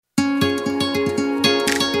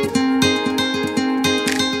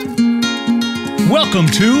Welcome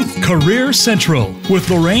to Career Central with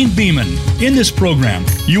Lorraine Beeman. In this program,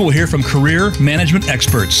 you will hear from career management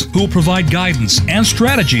experts who will provide guidance and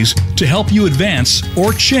strategies to help you advance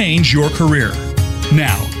or change your career.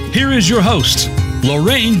 Now, here is your host,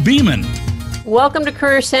 Lorraine Beeman. Welcome to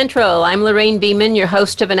Career Central. I'm Lorraine Beeman, your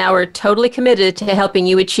host of an hour totally committed to helping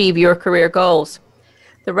you achieve your career goals.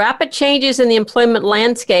 The rapid changes in the employment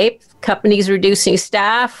landscape, companies reducing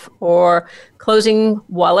staff or closing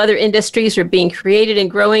while other industries are being created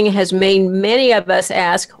and growing, has made many of us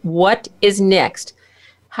ask, what is next?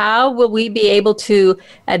 How will we be able to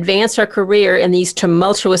advance our career in these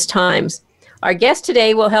tumultuous times? Our guest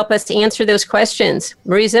today will help us to answer those questions.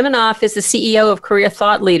 Marie Zimenoff is the CEO of Career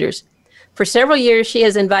Thought Leaders. For several years, she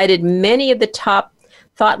has invited many of the top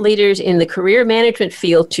thought leaders in the career management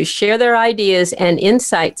field to share their ideas and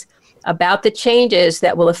insights about the changes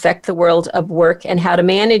that will affect the world of work and how to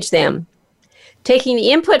manage them. Taking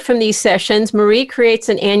the input from these sessions, Marie creates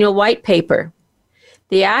an annual white paper.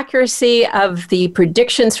 The accuracy of the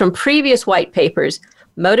predictions from previous white papers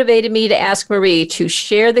motivated me to ask Marie to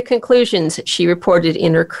share the conclusions she reported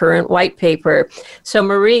in her current white paper. So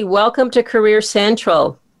Marie, welcome to Career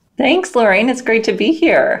Central. Thanks, Lorraine. It's great to be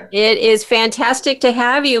here. It is fantastic to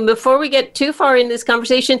have you. Before we get too far in this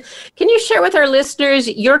conversation, can you share with our listeners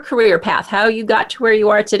your career path, how you got to where you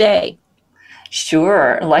are today?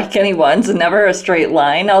 Sure. Like anyone's, never a straight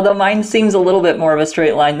line, although mine seems a little bit more of a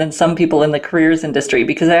straight line than some people in the careers industry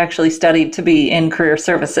because I actually studied to be in career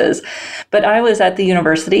services. But I was at the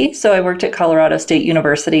university, so I worked at Colorado State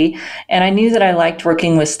University, and I knew that I liked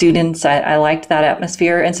working with students. I liked that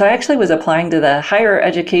atmosphere. And so I actually was applying to the higher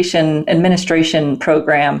education administration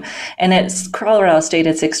program. And at Colorado State,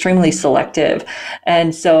 it's extremely selective.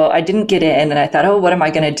 And so I didn't get in, and I thought, oh, what am I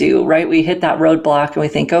going to do? Right? We hit that roadblock and we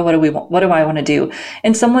think, oh, what do I want to do?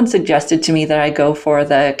 And someone suggested to me that I go for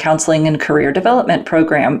the counseling and career development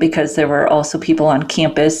program because there were also people on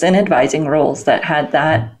campus in advising roles that had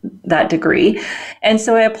that degree. And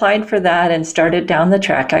so I applied for that and started down the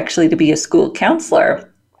track actually to be a school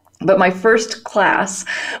counselor. But my first class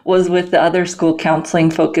was with the other school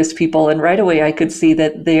counseling focused people. And right away, I could see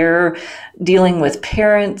that they're dealing with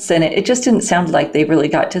parents. And it just didn't sound like they really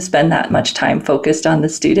got to spend that much time focused on the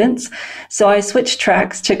students. So I switched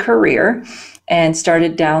tracks to career and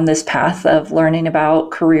started down this path of learning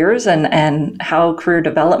about careers and how career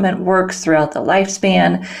development works throughout the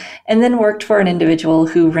lifespan, and then worked for an individual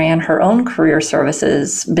who ran her own career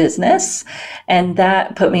services business. And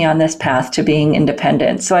that put me on this path to being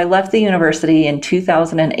independent. So I left the university in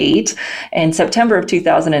 2008, in September of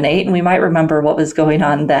 2008, and we might remember what was going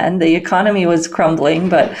on then. The economy was crumbling,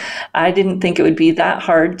 but I didn't think it would be that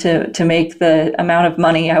hard to make the amount of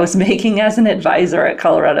money I was making as an advisor at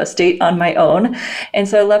Colorado State on my own. And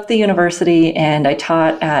so I left the university and I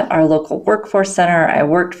taught at our local workforce center. I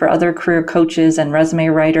worked for other career coaches and resume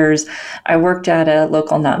writers. I worked at a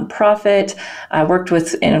local nonprofit. I worked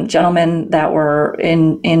with gentlemen that were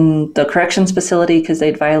in the corrections facility because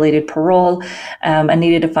they'd violated parole and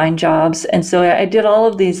needed to find jobs. And so I did all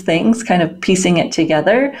of these things, kind of piecing it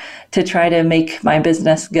together to try to make my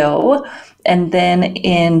business go. And then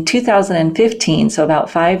in 2015, so about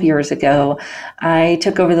 5 years ago, I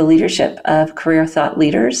took over the leadership of Career Thought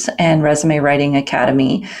Leaders and Resume Writing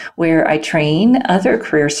Academy, where I train other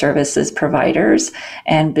career services providers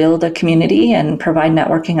and build a community and provide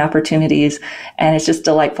networking opportunities. And it's just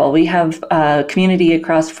delightful. We have a community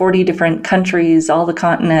across 40 different countries, all the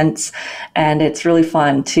continents, and it's really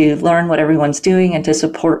fun to learn what everyone's doing and to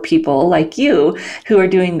support people like you who are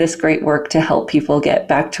doing this great work to help people get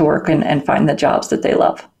back to work and find the jobs that they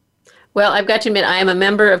love. Well, I've got to admit, I am a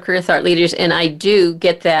member of Career Thought Leaders, and I do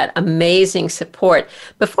get that amazing support.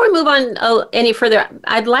 Before we move on any further,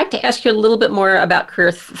 I'd like to ask you a little bit more about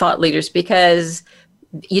Career Thought Leaders, because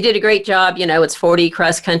you did a great job. You know, it's 40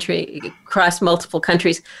 across multiple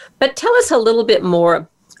countries. But tell us a little bit more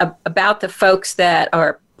about the folks that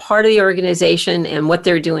are part of the organization and what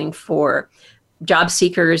they're doing for job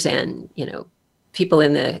seekers and, people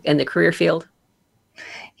in the career field.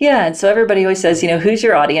 Yeah, and so everybody always says, who's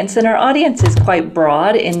your audience? And our audience is quite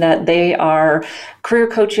broad in that they are career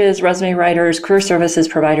coaches, resume writers, career services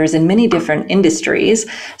providers in many different industries.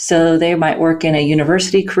 So they might work in a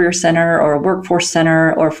university career center or a workforce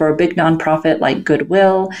center or for a big nonprofit like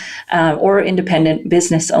Goodwill or independent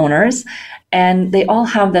business owners. And they all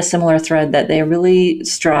have the similar thread that they really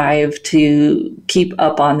strive to keep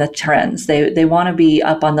up on the trends. They want to be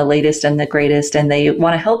up on the latest and the greatest, and they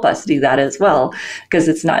want to help us do that as well, because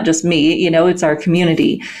it's not just me, it's our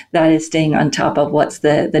community that is staying on top of what's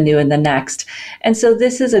the new and the next. And so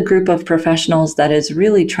this is a group of professionals that is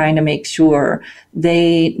really trying to make sure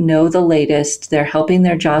they know the latest. They're helping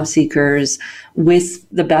their job seekers with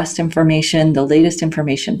the best information, the latest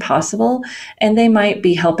information possible, and they might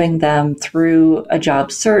be helping them through a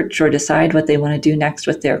job search or decide what they want to do next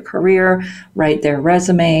with their career, write their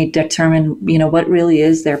resume, determine, what really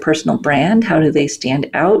is their personal brand, how do they stand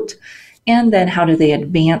out, and then how do they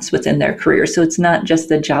advance within their career. So it's not just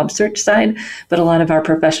the job search side, but a lot of our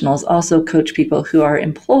professionals also coach people who are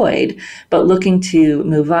employed, but looking to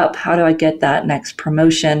move up. How do I get that next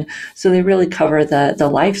promotion? So they really cover the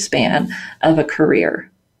lifespan of a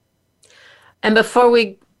career. And before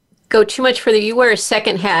we go too much further, you wear a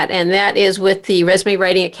second hat, and that is with the Resume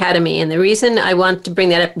Writing Academy. And the reason I want to bring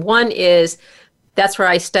that up, one is that's where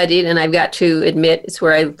I studied, and I've got to admit it's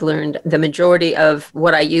where I've learned the majority of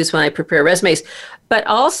what I use when I prepare resumes. But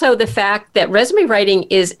also the fact that resume writing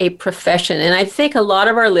is a profession. And I think a lot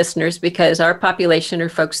of our listeners, because our population are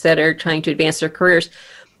folks that are trying to advance their careers,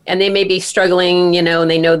 and they may be struggling, and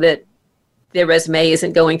they know that their resume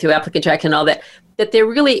isn't going through applicant tracking and all that there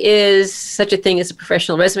really is such a thing as a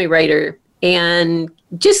professional resume writer. And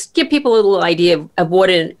just give people a little idea of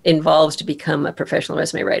what it involves to become a professional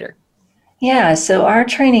resume writer. Yeah, so our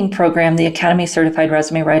training program, the Academy Certified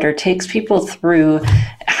Resume Writer, takes people through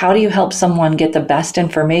how do you help someone get the best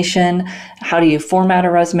information? How do you format a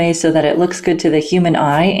resume so that it looks good to the human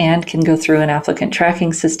eye and can go through an applicant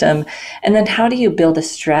tracking system? And then how do you build a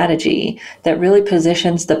strategy that really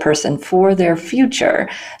positions the person for their future?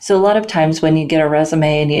 So a lot of times when you get a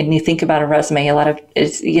resume and you think about a resume, a lot of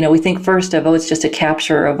it's, we think first of, it's just a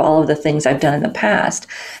capture of all of the things I've done in the past.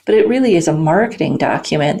 But it really is a marketing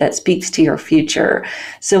document that speaks to your future.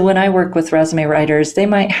 So when I work with resume writers, they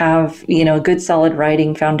might have, a good solid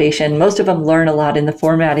writing foundation. Most of them learn a lot in the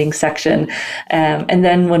formatting section. And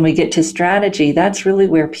then when we get to strategy, that's really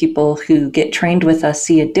where people who get trained with us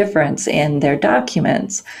see a difference in their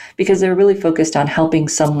documents, because they're really focused on helping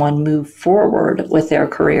someone move forward with their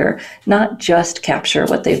career, not just capture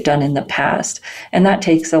what they've done in the past. And that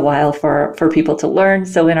takes a while for people to learn.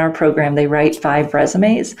 So in our program, they write 5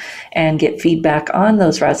 resumes and get feedback on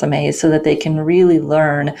those resumes so that they can really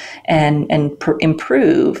learn and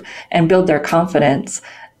improve and build their confidence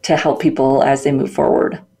to help people as they move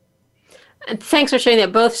forward. And thanks for sharing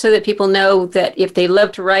that, both so that people know that if they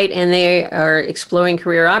love to write and they are exploring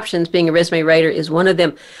career options, being a resume writer is one of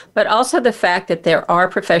them, but also the fact that there are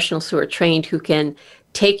professionals who are trained who can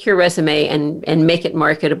take your resume and make it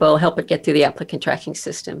marketable, help it get through the applicant tracking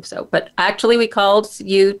system. So, but actually we called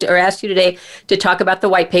you or asked you today to talk about the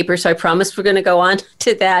white paper. So I promised we're going to go on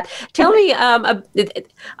to that. Tell me,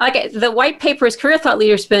 the white papers, Career Thought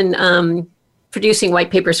Leader's been producing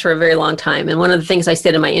white papers for a very long time. And one of the things I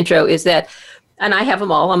said in my intro is that, and I have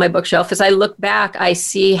them all on my bookshelf, as I look back, I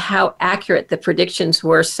see how accurate the predictions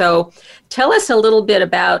were. So tell us a little bit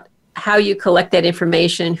about how you collect that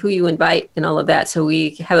information, who you invite, and all of that, so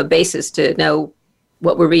we have a basis to know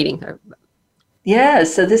what we're reading. Yeah,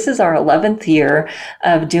 so this is our 11th year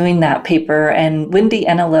of doing that paper, and Wendy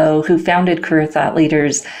Enelo, who founded Career Thought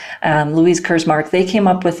Leaders, Louise Kurzmark, they came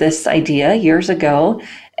up with this idea years ago,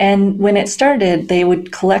 and when it started, they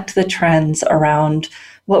would collect the trends around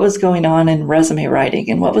what was going on in resume writing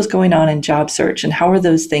and what was going on in job search and how are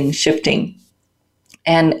those things shifting.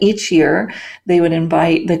 And each year, they would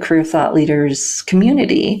invite the Career Thought Leaders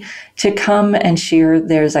community to come and share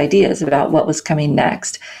their ideas about what was coming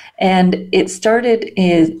next. And it started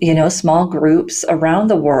in, small groups around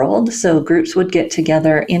the world. So groups would get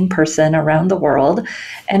together in person around the world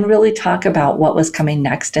and really talk about what was coming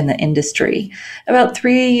next in the industry. About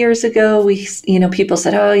 3 years ago, people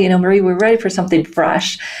said, Marie, we're ready for something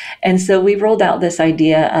fresh. And so we rolled out this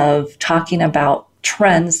idea of talking about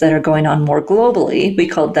trends that are going on more globally. We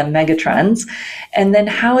called them megatrends. And then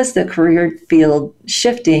how is the career field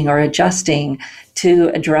shifting or adjusting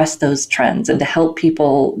to address those trends and to help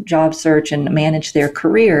people job search and manage their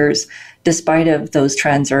careers despite of those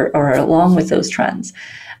trends or along with those trends.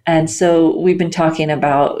 And so we've been talking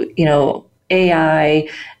about, AI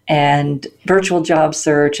and virtual job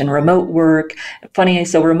search and remote work. Funny,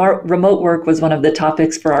 so remote work was one of the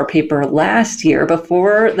topics for our paper last year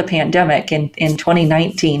before the pandemic. In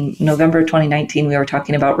 2019, November 2019, we were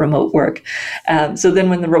talking about remote work. So then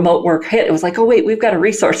when the remote work hit, it was like, oh, wait, we've got a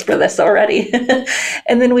resource for this already.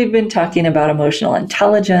 And then we've been talking about emotional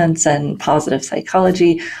intelligence and positive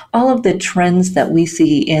psychology, all of the trends that we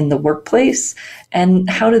see in the workplace, and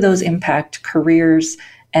how do those impact careers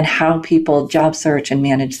and how people job search and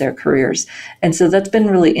manage their careers. And so that's been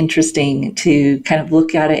really interesting to kind of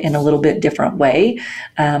look at it in a little bit different way.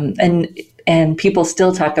 And people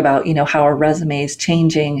still talk about, how are resumes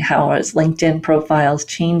changing, how is LinkedIn profiles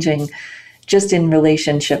changing, just in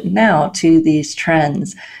relationship now to these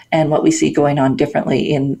trends and what we see going on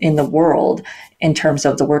differently in the world in terms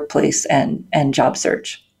of the workplace and job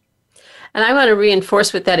search. And I want to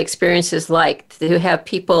reinforce what that experience is like, to have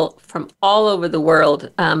people from all over the world.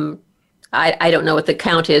 I don't know what the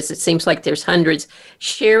count is. It seems like there's hundreds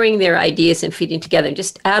sharing their ideas and feeding together.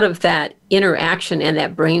 Just out of that interaction and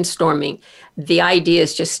that brainstorming, the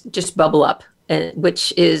ideas just bubble up,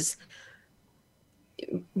 which is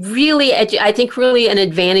really, I think, really an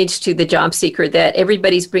advantage to the job seeker, that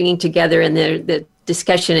everybody's bringing together in the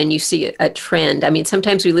discussion and you see a trend. I mean,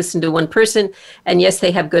 sometimes we listen to one person and yes,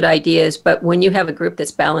 they have good ideas, but when you have a group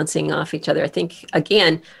that's balancing off each other, I think,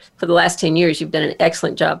 again, for the last 10 years, you've done an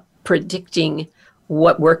excellent job predicting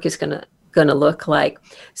what work is going to look like.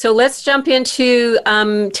 So let's jump into,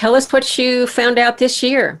 tell us what you found out this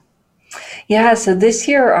year. Yeah, so this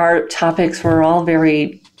year our topics were all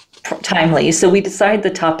very timely. So we decide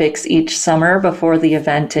the topics each summer before the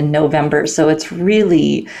event in November. So it's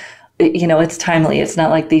really, it's timely. It's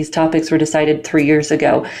not like these topics were decided 3 years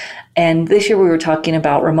ago. And this year we were talking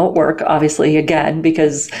about remote work, obviously, again,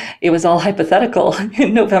 because it was all hypothetical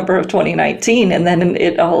in November of 2019. And then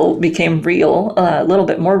it all became real, a little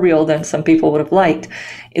bit more real than some people would have liked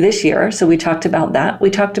this year. So we talked about that. We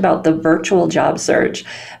talked about the virtual job search,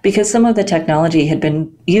 because some of the technology had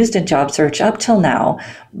been used in job search up till now,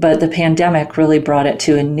 but the pandemic really brought it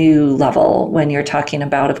to a new level when you're talking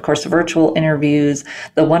about, of course, virtual interviews,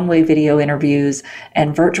 the one-way video interviews,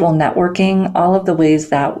 and virtual networking. All of the ways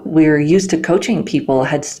that we're used to coaching people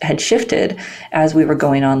had shifted as we were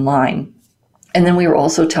going online. And then we were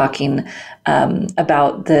also talking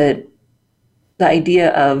about the idea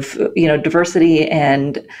of, diversity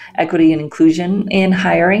and equity and inclusion in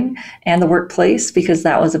hiring and the workplace, because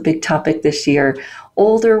that was a big topic this year.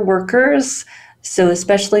 Older workers, so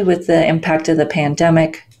especially with the impact of the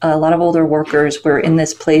pandemic, a lot of older workers were in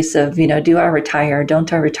this place of, do I retire?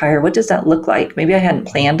 Don't I retire? What does that look like? Maybe I hadn't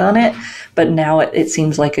planned on it, but now it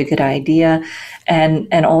seems like a good idea.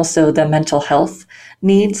 And also the mental health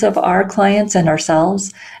needs of our clients and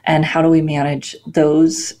ourselves, and how do we manage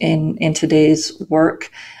those in today's work.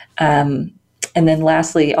 And then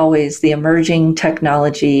lastly, always the emerging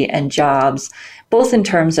technology and jobs, both in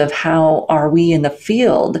terms of how are we in the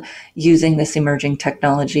field using this emerging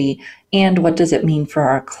technology, and what does it mean for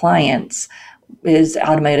our clients? Is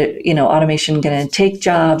automation going to take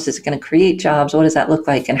jobs? Is it going to create jobs? What does that look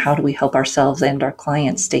like? And how do we help ourselves and our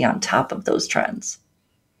clients stay on top of those trends?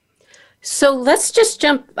 So let's just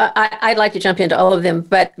jump. I'd like to jump into all of them,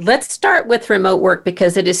 but let's start with remote work,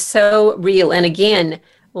 because it is so real. And again,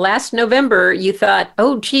 last November, you thought,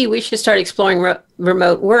 oh, gee, we should start exploring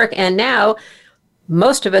remote work. And now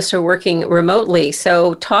most of us are working remotely.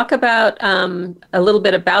 So talk about a little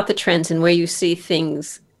bit about the trends and where you see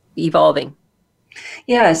things evolving.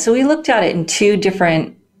 Yeah, so we looked at it in two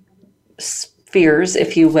different spheres,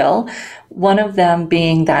 if you will. One of them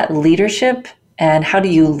being that leadership, and how do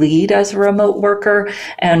you lead as a remote worker?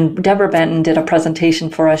 And Deborah Benton did a presentation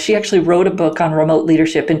for us. She actually wrote a book on remote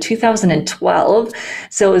leadership in 2012.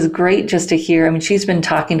 So it was great just to hear. I mean, she's been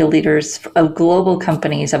talking to leaders of global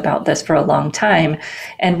companies about this for a long time.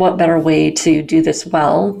 And what better way to do this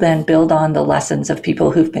well than build on the lessons of people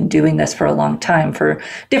who've been doing this for a long time for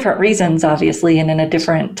different reasons, obviously, and in a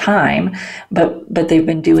different time, but they've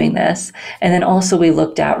been doing this. And then also we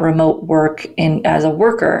looked at remote work as a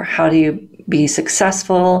worker. How do you be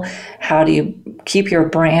successful? How do you keep your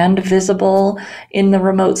brand visible in the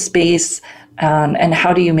remote space? And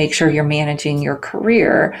how do you make sure you're managing your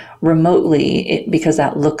career remotely, because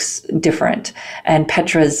that looks different? And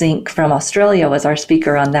Petra Zink from Australia was our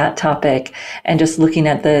speaker on that topic, and just looking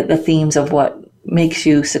at the themes of what makes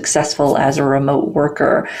you successful as a remote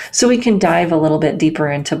worker. So we can dive a little bit deeper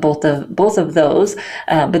into both of those.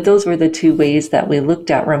 But those were the two ways that we looked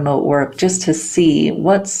at remote work, just to see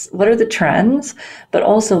what are the trends, but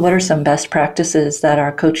also what are some best practices that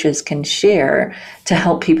our coaches can share to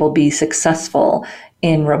help people be successful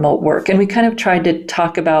in remote work. And we kind of tried to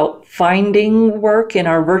talk about finding work in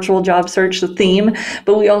our virtual job search theme,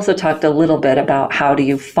 but we also talked a little bit about how do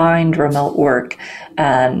you find remote work,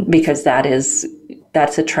 because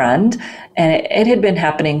that's a trend. And it had been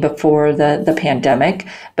happening before the pandemic,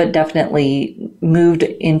 but definitely moved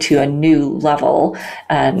into a new level.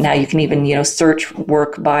 Now you can even, search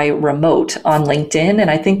work by remote on LinkedIn. And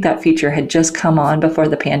I think that feature had just come on before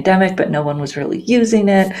the pandemic, but no one was really using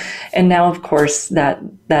it. And now, of course,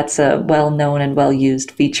 that's a well-known and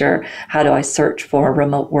well-used feature. How do I search for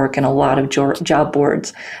remote work? And a lot of job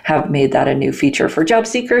boards have made that a new feature for job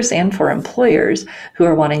seekers and for employers who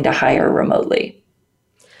are wanting to hire remotely.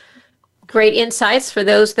 Great insights for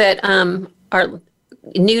those that are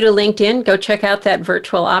new to LinkedIn. Go check out that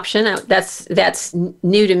virtual option. That's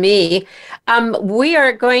new to me. We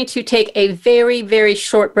are going to take a very, very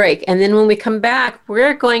short break. And then when we come back,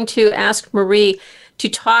 we're going to ask Marie to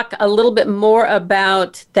talk a little bit more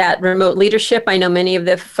about that remote leadership. I know many of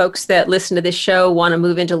the folks that listen to this show want to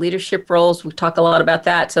move into leadership roles. We talk a lot about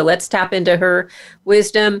that. So let's tap into her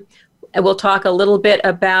wisdom. And we'll talk a little bit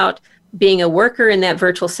about being a worker in that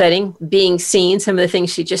virtual setting, being seen, some of the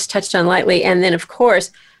things she just touched on lightly, and then, of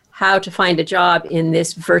course, how to find a job in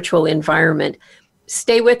this virtual environment.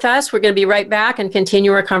 Stay with us. We're going to be right back and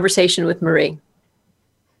continue our conversation with Marie.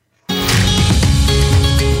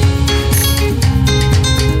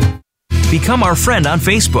 Become our friend on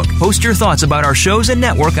Facebook. Post your thoughts about our shows and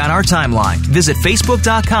network on our timeline. Visit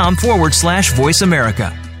facebook.com/Voice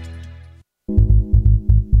America.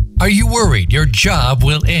 Are you worried your job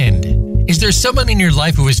will end? Is there someone in your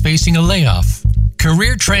life who is facing a layoff?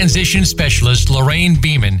 Career transition specialist Lorraine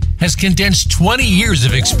Beeman has condensed 20 years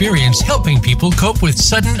of experience helping people cope with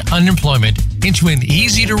sudden unemployment into an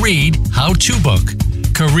easy-to-read how-to book,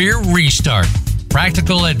 Career Restart.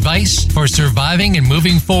 Practical advice for surviving and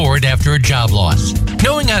moving forward after a job loss.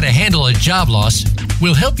 Knowing how to handle a job loss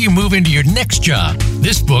will help you move into your next job.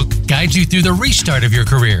 This book guides you through the restart of your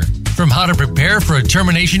career. From how to prepare for a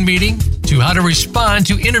termination meeting to how to respond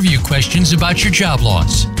to interview questions about your job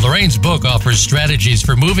loss. Lorraine's book offers strategies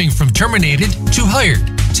for moving from terminated to hired.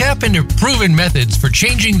 Tap into proven methods for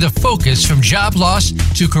changing the focus from job loss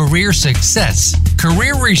to career success.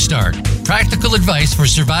 Career Restart. Practical advice for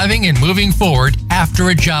surviving and moving forward after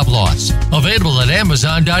a job loss. Available at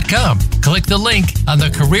Amazon.com. Click the link on the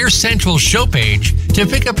Career Central show page to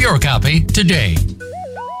pick up your copy today.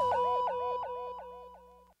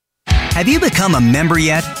 Have you become a member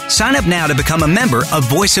yet? Sign up now to become a member of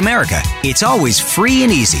Voice America. It's always free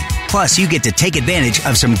and easy. Plus, you get to take advantage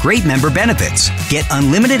of some great member benefits. Get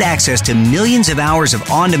unlimited access to millions of hours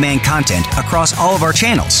of on-demand content across all of our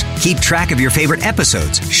channels. Keep track of your favorite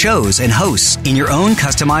episodes, shows, and hosts in your own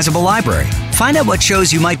customizable library. Find out what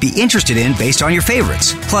shows you might be interested in based on your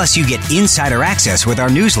favorites. Plus, you get insider access with our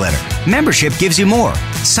newsletter. Membership gives you more.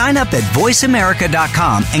 Sign up at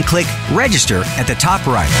voiceamerica.com and click register at the top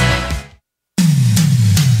right.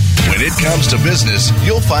 When it comes to business,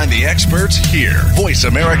 you'll find the experts here. Voice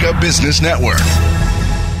America Business Network.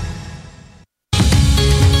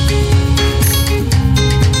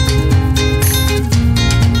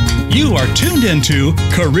 You are tuned into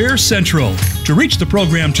Career Central. To reach the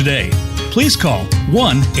program today, please call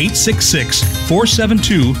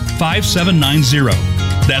 1-866-472-5790.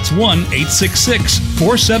 That's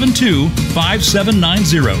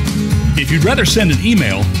 1-866-472-5790. If you'd rather send an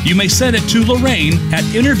email, you may send it to Lorraine at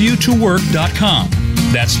interview2work.com.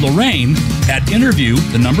 That's Lorraine at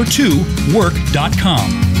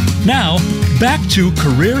interview2work.com. Now, back to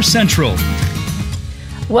Career Central.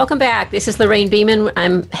 Welcome back. This is Lorraine Beeman.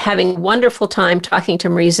 I'm having a wonderful time talking to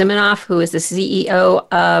Marie Zimenoff, who is the CEO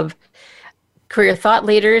of Career Thought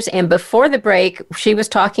Leaders. And before the break, she was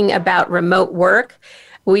talking about remote work.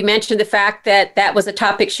 We mentioned the fact that that was a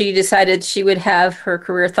topic she decided she would have her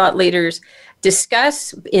Career Thought Leaders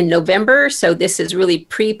discuss in November. So this is really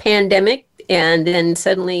pre-pandemic. And then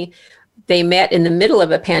suddenly they met in the middle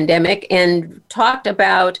of a pandemic and talked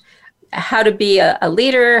about how to be a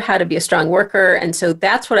leader, how to be a strong worker. And so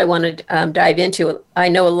that's what I want to dive into. I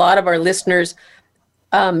know a lot of our listeners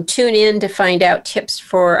tune in to find out tips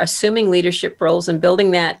for assuming leadership roles and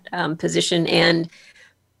building that position. And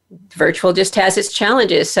virtual just has its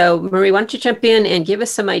challenges. So Marie, why don't you jump in and give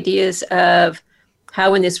us some ideas of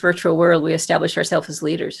how in this virtual world we establish ourselves as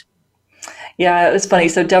leaders? Yeah, it was funny.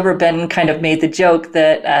 So Deborah Benton kind of made the joke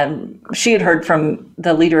that she had heard from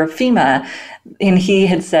the leader of FEMA, and he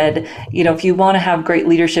had said, if you want to have great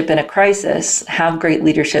leadership in a crisis, have great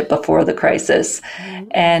leadership before the crisis. Mm-hmm.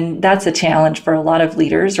 And that's a challenge for a lot of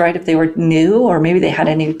leaders, right? If they were new, or maybe they had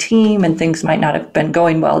a new team and things might not have been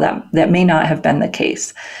going well, that may not have been the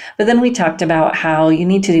case. But then we talked about how you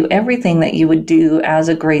need to do everything that you would do as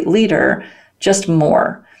a great leader, just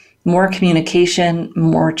more communication,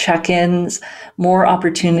 more check-ins, more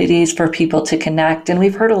opportunities for people to connect. And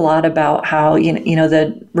we've heard a lot about how,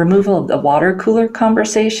 the removal of the water cooler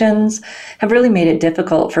conversations have really made it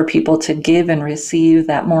difficult for people to give and receive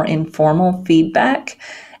that more informal feedback,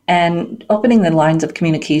 and opening the lines of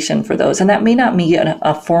communication for those. And that may not be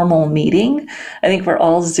a formal meeting. I think we're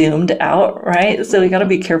all zoomed out, right? So we got to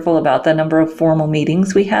be careful about the number of formal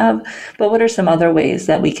meetings we have. But what are some other ways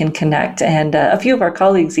that we can connect? And a few of our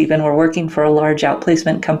colleagues even were working for a large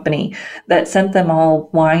outplacement company that sent them all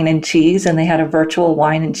wine and cheese, and they had a virtual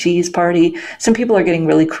wine and cheese party. Some people are getting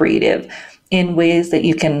really creative in ways that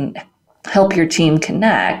you can help your team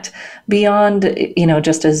connect beyond,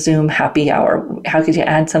 just a Zoom happy hour. How could you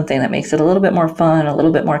add something that makes it a little bit more fun, a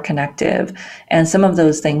little bit more connective, and some of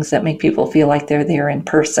those things that make people feel like they're there in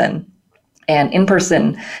person? And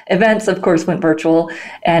in-person events, of course, went virtual,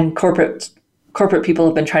 and corporate people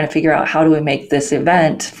have been trying to figure out, how do we make this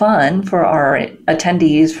event fun for our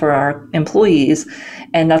attendees, for our employees?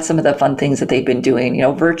 And that's some of the fun things that they've been doing,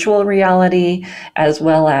 virtual reality, as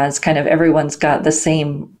well as kind of everyone's got the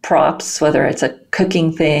same props, whether it's a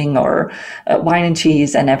cooking thing or wine and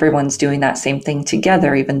cheese, and everyone's doing that same thing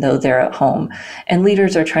together, even though they're at home. And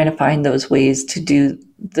leaders are trying to find those ways to do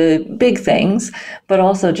the big things, but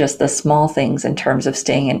also just the small things in terms of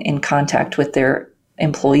staying in contact with their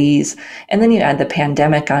employees. And then you add the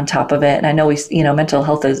pandemic on top of it. And I know mental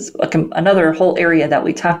health is another whole area that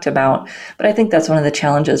we talked about, but I think that's one of the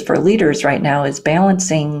challenges for leaders right now, is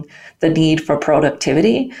balancing the need for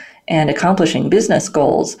productivity and accomplishing business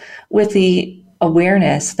goals with the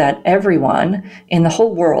awareness that everyone in the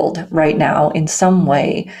whole world right now in some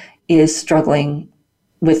way is struggling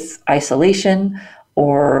with isolation,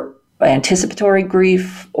 or anticipatory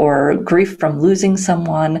grief, or grief from losing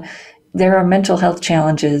someone. There are mental health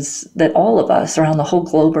challenges that all of us around the whole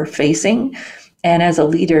globe are facing. And as a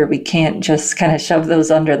leader, we can't just kind of shove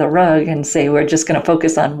those under the rug and say we're just going to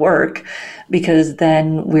focus on work, because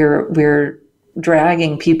then we're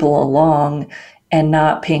dragging people along and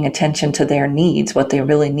not paying attention to their needs, what they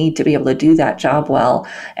really need to be able to do that job well.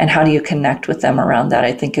 And how do you connect with them around that,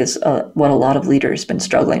 I think, is what a lot of leaders have been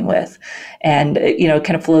struggling with. And, it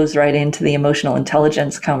kind of flows right into the emotional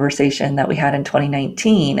intelligence conversation that we had in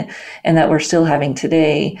 2019 and that we're still having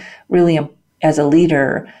today. Really, as a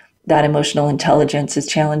leader, that emotional intelligence is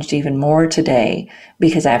challenged even more today,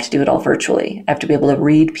 because I have to do it all virtually. I have to be able to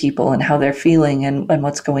read people and how they're feeling and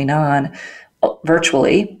what's going on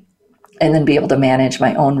virtually, and then be able to manage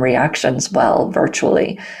my own reactions well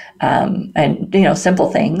virtually. And,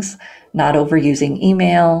 simple things, not overusing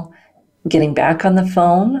email, getting back on the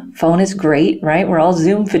phone. Phone is great, right? We're all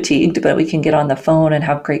Zoom fatigued, but we can get on the phone and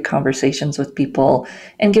have great conversations with people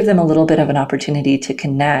and give them a little bit of an opportunity to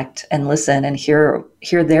connect and listen and hear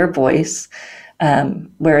their voice.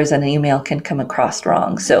 Whereas an email can come across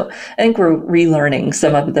wrong. So I think we're relearning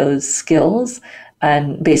some of those skills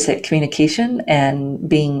and basic communication and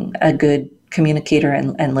being a good communicator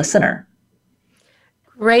and listener.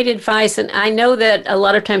 Great advice. And I know that a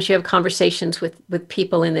lot of times you have conversations with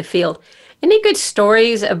people in the field. Any good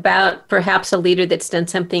stories about perhaps a leader that's done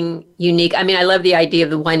something unique? I mean, I love the idea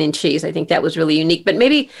of the wine and cheese. I think that was really unique. But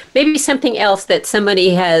maybe something else that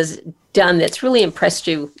somebody has done that's really impressed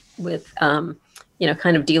you with, kind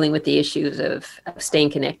of dealing with the issues of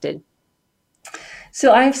staying connected.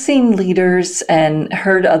 So I've seen leaders and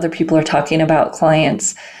heard other people are talking about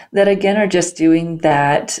clients that, again, are just doing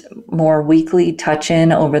that more weekly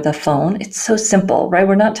touch-in over the phone. It's so simple, right?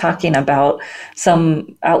 We're not talking about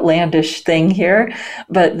some outlandish thing here,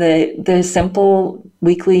 but the simple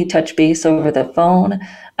weekly touch base over the phone.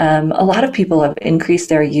 A lot of people have increased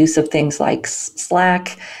their use of things like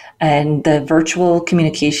Slack and the virtual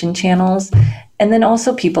communication channels. And then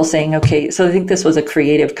also people saying, okay, so I think this was a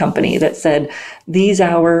creative company that said, these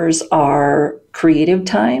hours are creative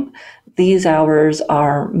time, these hours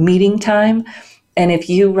are meeting time. And if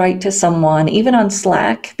you write to someone, even on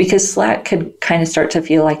Slack, because Slack could kind of start to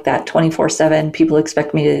feel like that 24/7, people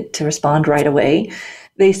expect me to respond right away,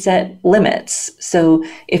 they set limits. So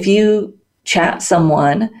if you chat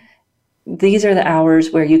someone these are the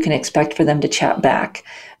hours where you can expect for them to chat back,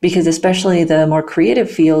 because especially the more creative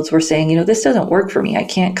fields, we're saying, this doesn't work for me. I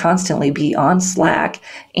can't constantly be on Slack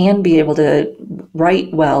and be able to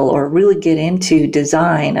write well or really get into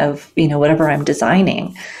design of, whatever I'm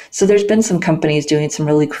designing. So there's been some companies doing some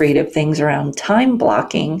really creative things around time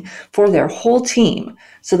blocking for their whole team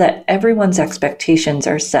so that everyone's expectations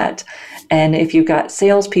are set. And if you've got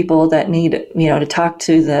salespeople that need, to talk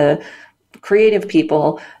to the creative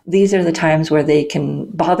people, these are the times where they can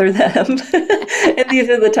bother them. And these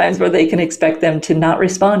are the times where they can expect them to not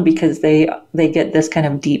respond because they get this kind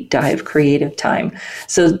of deep dive creative time.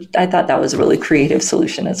 So I thought that was a really creative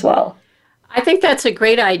solution as well. I think that's a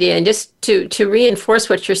great idea. And just to reinforce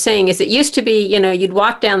what you're saying is it used to be, you'd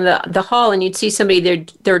walk down the hall and you'd see somebody,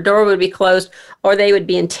 their door would be closed or they would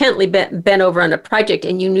be intently bent over on a project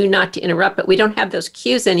and you knew not to interrupt. But we don't have those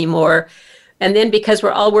cues anymore. And then because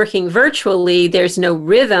we're all working virtually, there's no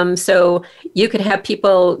rhythm. So you could have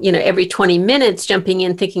people, every 20 minutes jumping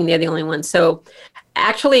in thinking they're the only one. So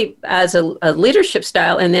actually as a leadership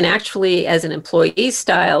style and then actually as an employee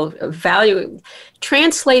style,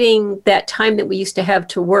 translating that time that we used to have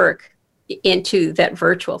to work into that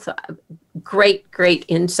virtual great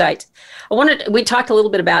insights. We talked a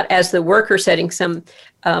little bit about as the worker setting some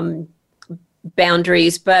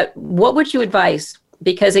boundaries, but what would you advise?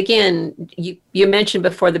 Because again, you mentioned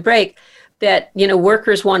before the break that,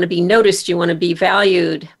 workers want to be noticed, you want to be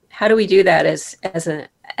valued. How do we do that as an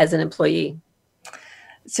employee?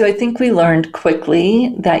 So I think we learned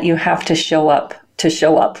quickly that you have to show up,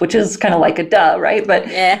 which is kind of like a duh, right? But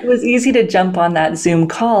It was easy to jump on that Zoom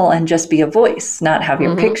call and just be a voice, not have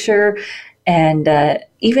your picture, and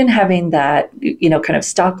even having that, kind of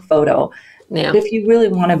stock photo. Yeah. But if you really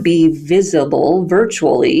want to be visible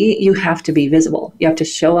virtually, you have to be visible. You have to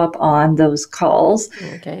show up on those calls,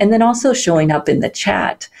 and then also showing up in the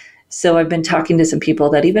chat. So I've been talking to some people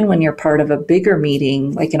that even when you're part of a bigger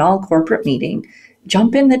meeting, like an all corporate meeting,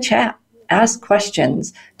 jump in the chat, ask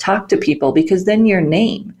questions, talk to people, because then your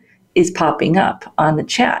name is popping up on the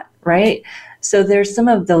chat, right? So there's some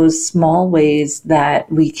of those small ways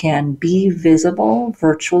that we can be visible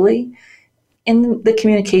virtually in the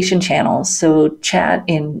communication channels. So chat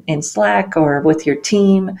in Slack or with your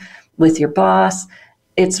team, with your boss.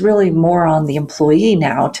 It's really more on the employee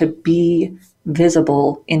now to be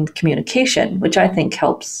visible in communication, which I think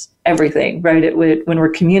helps everything, right? When we're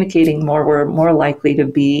communicating more, we're more likely to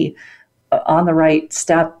be on the right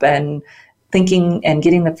step and thinking and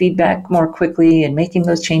getting the feedback more quickly and making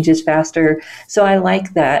those changes faster. So I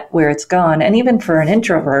like that where it's gone. And even for an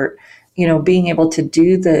introvert, being able to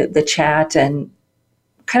do the chat and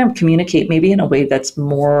kind of communicate maybe in a way that's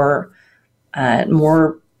more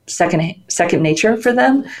second nature for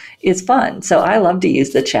them is fun. So I love to use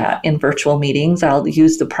the chat in virtual meetings. I'll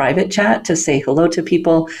use the private chat to say hello to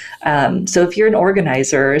people. So if you're an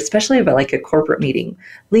organizer, especially about like a corporate meeting,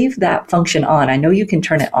 leave that function on. I know you can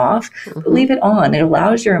turn it off, but leave it on. It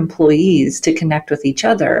allows your employees to connect with each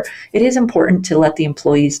other. It is important to let the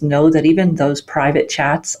employees know that even those private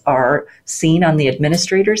chats are seen on the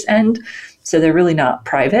administrator's end. So they're really not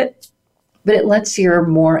private. But it lets your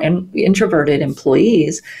more introverted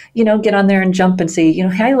employees, get on there and jump and say,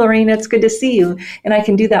 hi, Lorena, it's good to see you. And I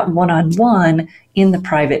can do that one-on-one in the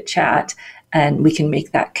private chat. And we can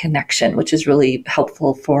make that connection, which is really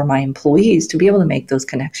helpful for my employees to be able to make those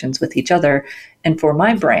connections with each other. And for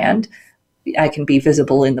my brand, I can be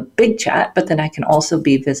visible in the big chat, but then I can also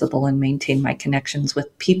be visible and maintain my connections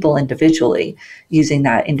with people individually using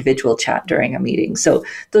that individual chat during a meeting. So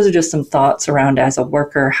those are just some thoughts around as a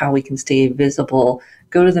worker, how we can stay visible,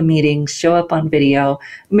 go to the meetings, show up on video,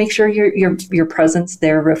 make sure your presence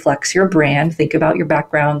there reflects your brand. Think about your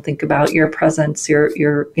background, think about your presence,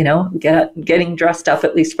 your getting dressed up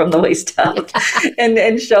at least from the waist up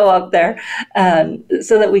and show up there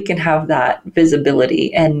so that we can have that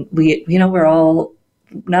visibility. And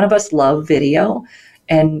none of us love video.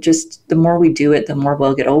 And just the more we do it, the more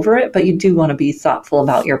we'll get over it. But you do want to be thoughtful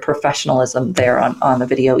about your professionalism there on the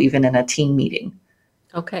video, even in a team meeting.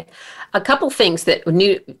 Okay. A couple things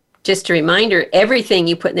just a reminder, everything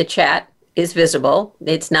you put in the chat is visible.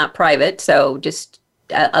 It's not private. So just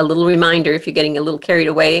a little reminder, if you're getting a little carried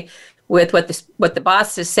away with what the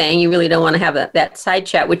boss is saying, you really don't want to have that side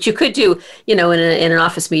chat, which you could do, in an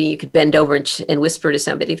office meeting, you could bend over and whisper to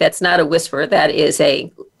somebody. That's not a whisper. That is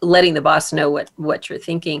letting the boss know what you're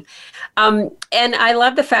thinking. And I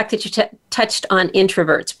love the fact that you touched on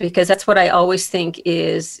introverts, because that's what I always think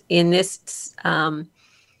is in this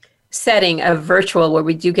setting of virtual where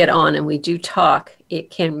we do get on and we do talk, it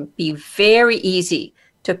can be very easy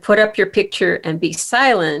to put up your picture and be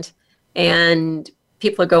silent, and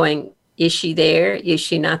people are going, Is she there? Is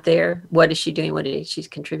she not there? What is she doing? What is she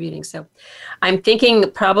contributing? So I'm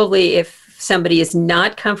thinking probably if somebody is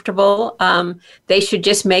not comfortable, they should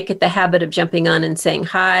just make it the habit of jumping on and saying,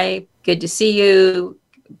 hi, good to see you.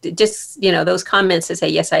 Just, those comments to say,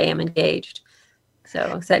 yes, I am engaged.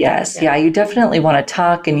 So yes, yeah, you definitely want to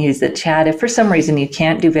talk and use the chat. If for some reason you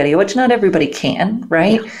can't do video, which not everybody can,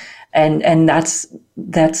 right? Yeah. And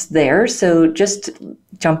that's there. So just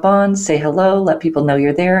jump on, say hello, let people know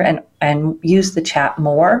you're there, and use the chat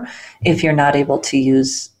more if you're not able to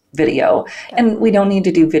use video. And we don't need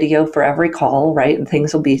to do video for every call, right? And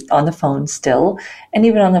things will be on the phone still. And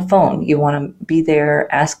even on the phone, you want to be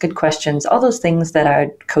there, ask good questions, all those things that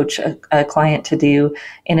I'd coach a client to do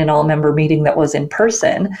in an all-member meeting that was in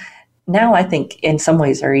person. Now I think in some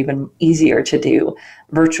ways are even easier to do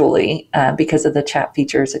virtually because of the chat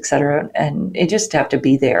features, et cetera. And you just have to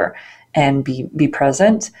be there and be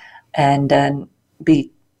present and then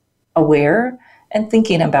be aware and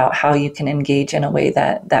thinking about how you can engage in a way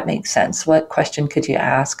that makes sense. What question could you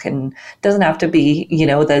ask? And it doesn't have to be, the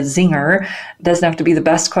zinger, doesn't have to be the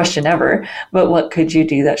best question ever, but what could you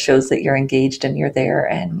do that shows that you're engaged and you're there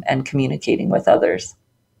and communicating with others?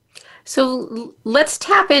 So let's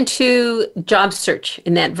tap into job search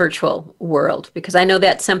in that virtual world, because I know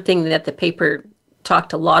that's something that the paper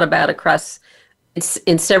talked a lot about across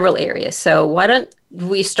in several areas. So why don't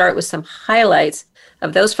we start with some highlights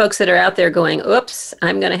of those folks that are out there going, oops,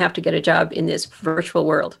 I'm going to have to get a job in this virtual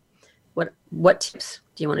world. What tips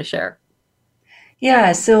do you want to share?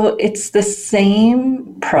 Yeah, so it's the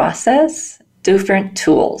same process, different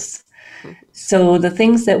tools. So the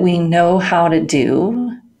things that we know how to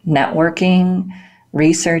do, networking,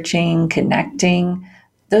 researching, connecting,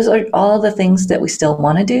 those are all the things that we still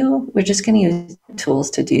want to do. We're just going to use tools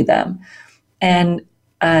to do them. And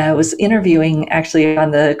I was interviewing actually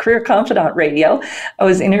on the Career Confidant radio. I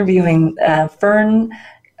was interviewing Fern.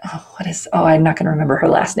 I'm not going to remember her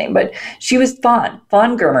last name, but she was Fawn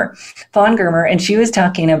Germer, and she was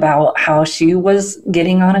talking about how she was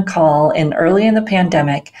getting on a call early in the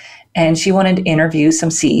pandemic, and she wanted to interview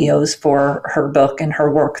some CEOs for her book and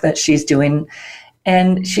her work that she's doing.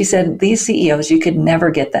 And she said these CEOs, you could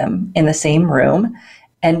never get them in the same room.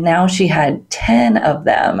 And now she had 10 of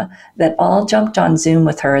them that all jumped on Zoom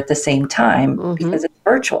with her at the same time because it's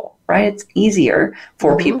virtual, right? It's easier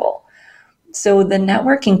for people. So the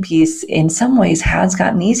networking piece in some ways has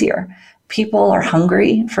gotten easier. People are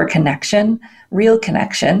hungry for connection, real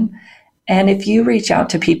connection. And if you reach out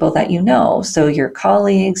to people that you know, so your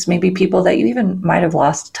colleagues, maybe people that you even might have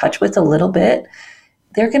lost touch with a little bit,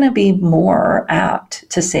 they're going to be more apt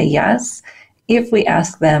to say yes if we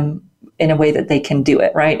ask them in a way that they can do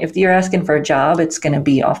it, right? If you're asking for a job, it's going to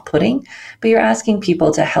be off-putting, but you're asking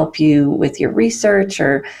people to help you with your research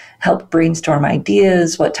or help brainstorm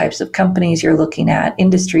ideas, what types of companies you're looking at,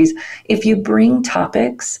 industries. If you bring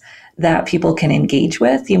topics that people can engage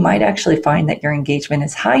with, you might actually find that your engagement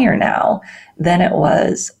is higher now than it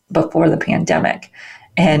was before the pandemic.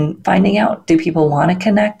 And finding out, do people want to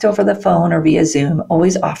connect over the phone or via Zoom?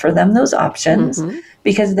 Always offer them those options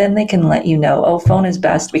because then they can let you know, oh, phone is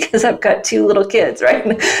best because I've got 2 little kids,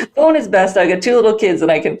 right? Phone is best. I've got 2 little kids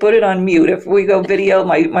and I can put it on mute. If we go video,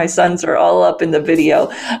 my sons are all up in the video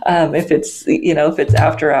if it's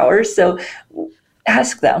after hours. So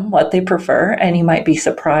ask them what they prefer and you might be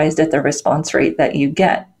surprised at the response rate that you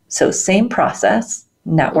get. So same process,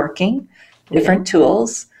 networking, different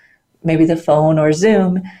tools, maybe the phone or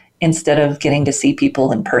Zoom instead of getting to see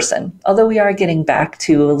people in person. Although we are getting back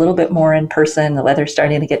to a little bit more in person, the weather's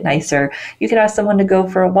starting to get nicer. You could ask someone to go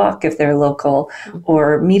for a walk if they're local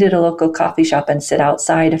or meet at a local coffee shop and sit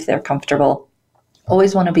outside if they're comfortable.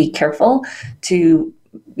 Always want to be careful to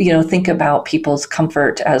think about people's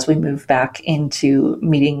comfort as we move back into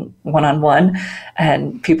meeting one-on-one,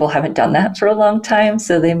 and people haven't done that for a long time,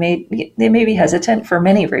 so they may be hesitant for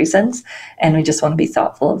many reasons, and we just want to be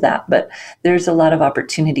thoughtful of that. But there's a lot of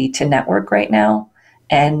opportunity to network right now,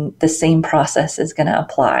 and the same process is going to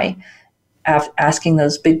apply. Asking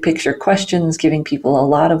those big picture questions, giving people a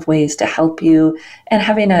lot of ways to help you, and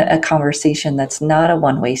having a conversation that's not a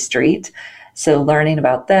one-way street. So learning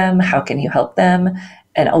about them, how can you help them,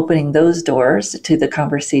 and opening those doors to the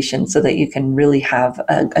conversation so that you can really have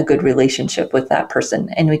a good relationship with that person.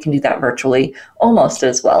 And we can do that virtually almost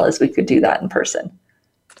as well as we could do that in person.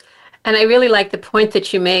 And I really like the point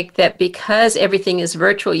that you make that because everything is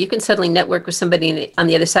virtual, you can suddenly network with somebody on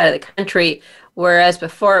the other side of the country, whereas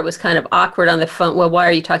before it was kind of awkward on the phone. Well, why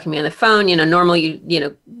are you talking to me on the phone? Normally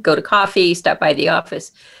you go to coffee, stop by the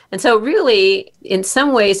office. And so really, in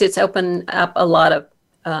some ways, it's opened up a lot of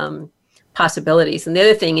possibilities. And the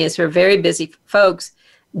other thing is for very busy folks,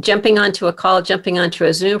 jumping onto a call, jumping onto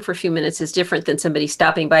a Zoom for a few minutes is different than somebody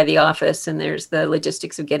stopping by the office, and there's the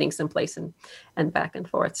logistics of getting someplace and back and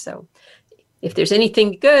forth. So if there's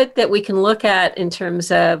anything good that we can look at in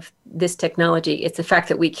terms of this technology, it's the fact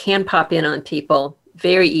that we can pop in on people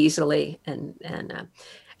very easily and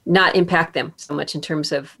not impact them so much in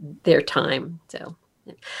terms of their time. So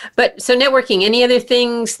networking, any other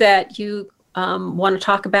things that you want to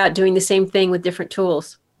talk about doing the same thing with different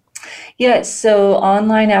tools? Yes, so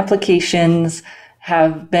online applications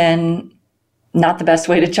have been not the best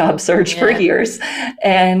way to job search for years.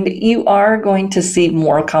 And you are going to see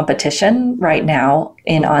more competition right now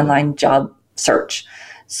in online job search.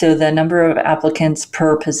 So the number of applicants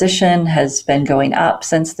per position has been going up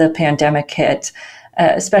since the pandemic hit,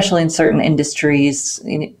 especially in certain industries,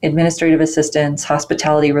 administrative assistants,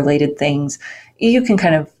 hospitality related things. You can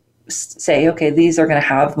kind of say, okay, these are going to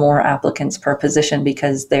have more applicants per position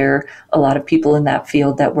because there are a lot of people in that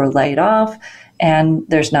field that were laid off, and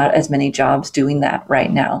there's not as many jobs doing that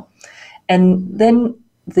right now. And then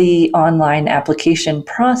the online application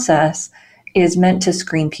process is meant to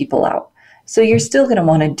screen people out. So you're still going to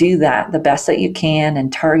want to do that the best that you can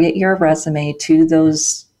and target your resume to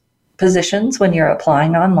those positions when you're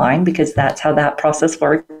applying online, because that's how that process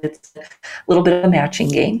works. It's a little bit of a matching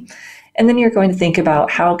game. And then you're going to think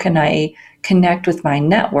about, how can I connect with my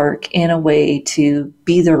network in a way to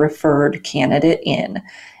be the referred candidate in?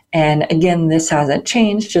 And again, this hasn't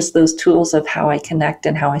changed, just those tools of how I connect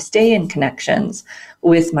and how I stay in connections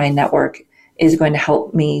with my network is going to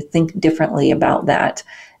help me think differently about that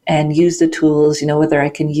and use the tools, whether I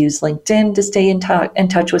can use LinkedIn to stay in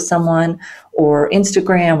touch with someone, or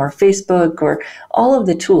Instagram or Facebook, or all of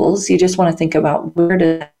the tools. You just want to think about, where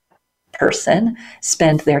does person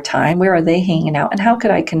spend their time? Where are they hanging out? And how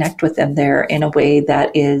could I connect with them there in a way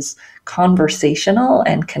that is conversational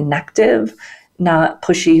and connective, not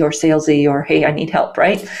pushy or salesy or, hey, I need help,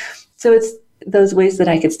 right? So it's those ways that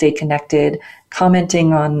I could stay connected,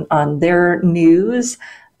 commenting on their news,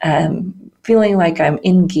 feeling like I'm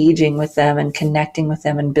engaging with them and connecting with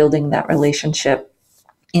them and building that relationship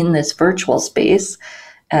in this virtual space.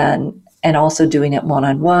 And also doing it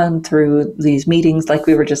one-on-one through these meetings like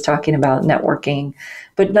we were just talking about, networking,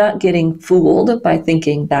 but not getting fooled by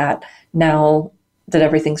thinking that now that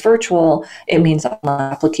everything's virtual, it means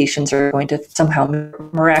online applications are going to somehow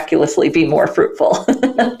miraculously be more fruitful.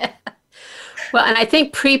 Well, and I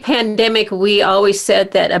think pre-pandemic, we always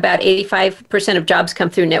said that about 85% of jobs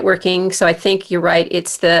come through networking. So I think you're right.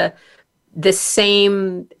 It's the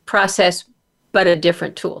same process, but a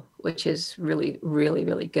different tool, which is really, really,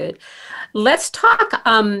 really good. Let's talk.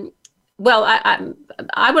 I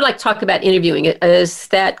would like to talk about interviewing. Is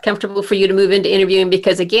that comfortable for you to move into interviewing?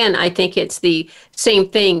 Because again, I think it's the same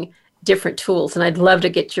thing, different tools. And I'd love to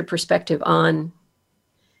get your perspective on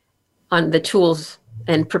the tools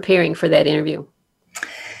and preparing for that interview.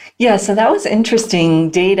 Yeah, so that was interesting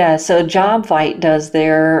data. So JobVite does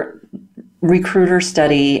their recruiter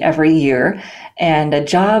study every year, and a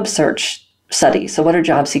job search study. So what are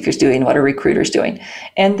job seekers doing? What are recruiters doing?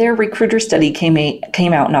 And their recruiter study came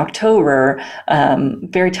out in October,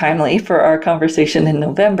 very timely for our conversation in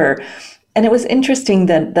November. And it was interesting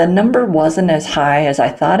that the number wasn't as high as I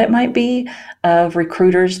thought it might be of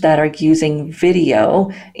recruiters that are using video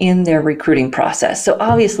in their recruiting process. So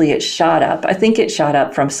obviously it shot up. I think it shot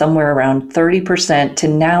up from somewhere around 30% to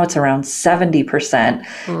now it's around 70%.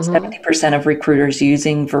 70% of recruiters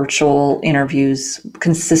using virtual interviews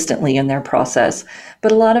consistently in their process.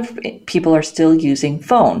 But a lot of people are still using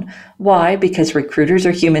phone. Why? Because recruiters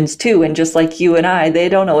are humans too. And just like you and I, they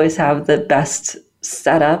don't always have the best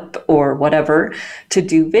setup or whatever to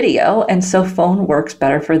do video. And so phone works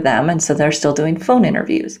better for them. And so they're still doing phone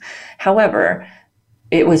interviews. However,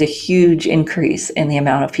 it was a huge increase in the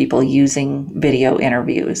amount of people using video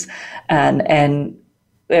interviews. And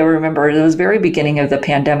I remember it was very beginning of the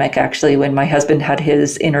pandemic, actually, when my husband had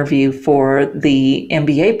his interview for the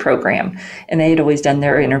MBA program. And they had always done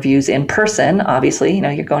their interviews in person. Obviously,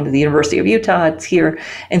 you're going to the University of Utah, it's here.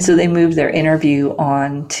 And so they moved their interview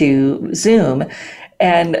on to Zoom.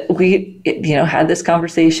 And we, had this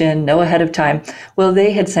conversation, know ahead of time. Well,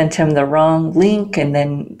 they had sent him the wrong link and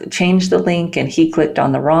then changed the link, and he clicked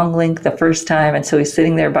on the wrong link the first time. And so he's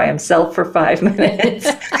sitting there by himself for 5 minutes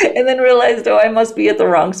and then realized, I must be at the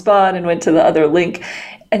wrong spot, and went to the other link.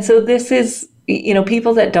 And so this is,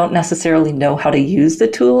 people that don't necessarily know how to use the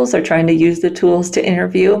tools are trying to use the tools to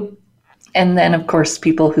interview. And then, of course,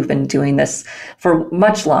 people who've been doing this for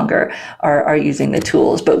much longer are using the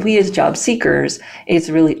tools. But we as job seekers, it's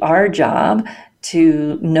really our job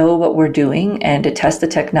to know what we're doing and to test the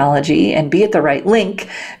technology and be at the right link,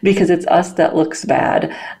 because it's us that looks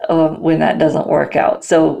bad when that doesn't work out.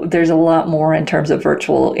 So there's a lot more in terms of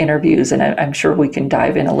virtual interviews, and I'm sure we can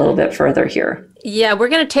dive in a little bit further here. Yeah, we're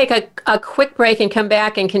going to take a quick break and come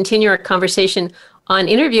back and continue our conversation on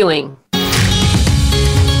interviewing.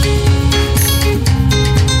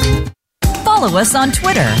 Follow us on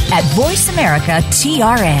Twitter at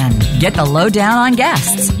VoiceAmericaTRN. Get the lowdown on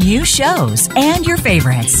guests, new shows, and your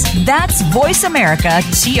favorites. That's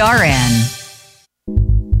VoiceAmericaTRN.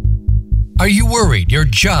 Are you worried your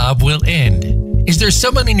job will end? Is there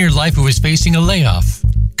someone in your life who is facing a layoff?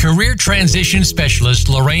 Career transition specialist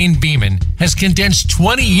Lorraine Beeman has condensed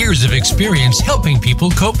 20 years of experience helping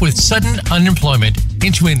people cope with sudden unemployment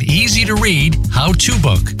into an easy-to-read how-to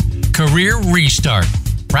book, Career Restart.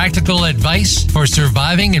 Practical advice for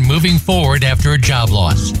surviving and moving forward after a job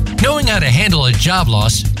loss. Knowing how to handle a job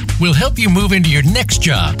loss will help you move into your next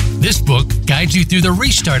job. This book guides you through the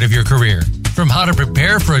restart of your career, from how to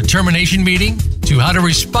prepare for a termination meeting to how to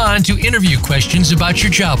respond to interview questions about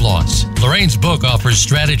your job loss. Lorraine's book offers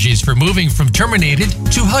strategies for moving from terminated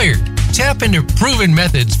to hired. Tap into proven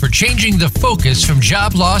methods for changing the focus from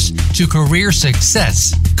job loss to career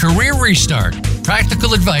success. Career Restart.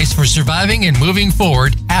 Practical advice for surviving and moving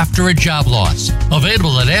forward after a job loss.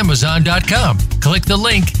 Available at Amazon.com. Click the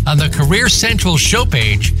link on the Career Central show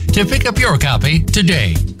page to pick up your copy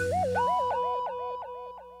today.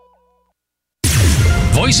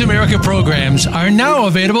 Voice America programs are now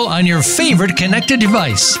available on your favorite connected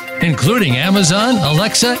device, including Amazon,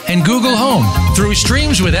 Alexa, and Google Home. Through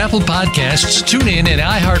streams with Apple Podcasts, TuneIn, and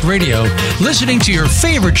iHeartRadio, listening to your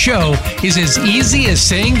favorite show is as easy as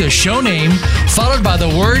saying the show name followed by the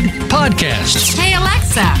word podcast. Hey,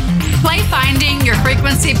 Alexa, play Finding Your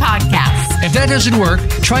Frequency podcast. If that doesn't work,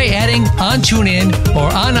 try adding on TuneIn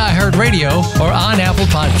or on iHeartRadio or on Apple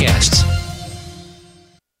Podcasts.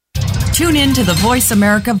 Tune in to the Voice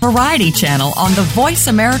America Variety channel on the Voice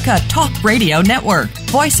America Talk Radio Network.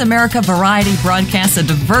 Voice America Variety broadcasts a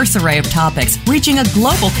diverse array of topics, reaching a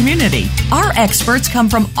global community. Our experts come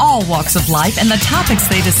from all walks of life, and the topics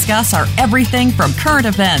they discuss are everything from current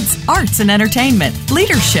events, arts and entertainment,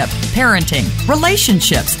 leadership, parenting,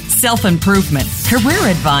 relationships, self-improvement, career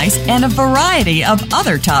advice, and a variety of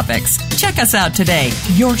other topics. Check us out today.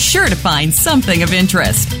 You're sure to find something of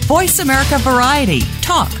interest. Voice America Variety.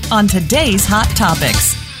 Talk on today's hot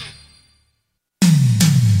topics.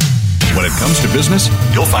 When it comes to business,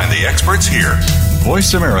 you'll find the experts here.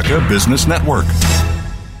 Voice America Business Network.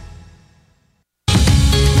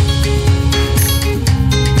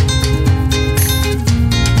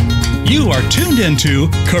 You are tuned into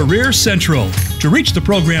Career Central. To reach the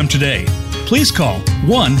program today, please call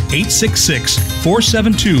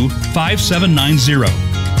 1-866-472-5790.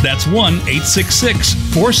 That's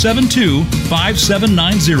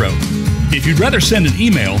 1-866-472-5790. If you'd rather send an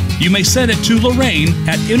email, you may send it to Lorraine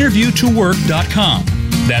at interview2work.com.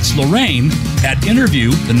 That's Lorraine at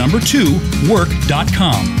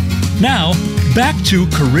interview2work.com. Now, back to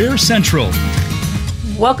Career Central.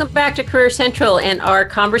 Welcome back to Career Central and our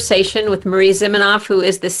conversation with Marie Zimenoff, who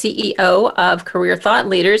is the CEO of Career Thought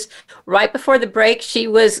Leaders. Right before the break, she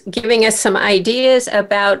was giving us some ideas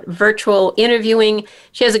about virtual interviewing.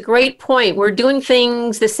 She has a great point. We're doing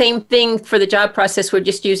the same thing for the job process. We're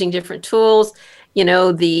just using different tools. You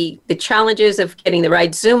know, the challenges of getting the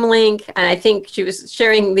right Zoom link. And I think she was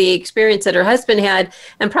sharing the experience that her husband had.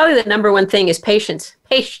 And probably the number one thing is patience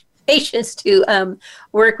to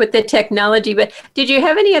work with the technology. But did you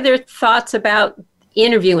have any other thoughts about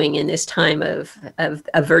interviewing in this time of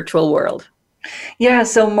a virtual world? Yeah,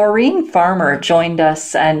 so Maureen Farmer joined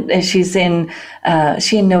us, and she's in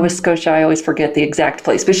Nova Scotia. I always forget the exact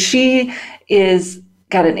place, but she is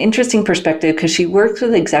got an interesting perspective because she works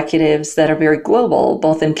with executives that are very global,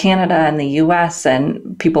 both in Canada and the US,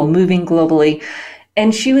 and people moving globally.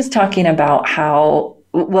 And she was talking about how,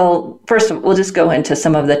 well, first, we'll just go into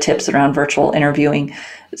some of the tips around virtual interviewing.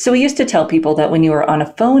 So we used to tell people that when you were on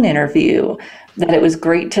a phone interview, that it was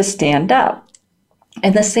great to stand up.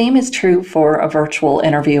 And the same is true for a virtual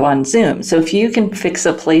interview on Zoom. So if you can fix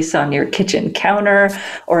a place on your kitchen counter,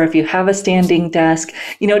 or if you have a standing desk,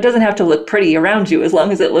 it doesn't have to look pretty around you as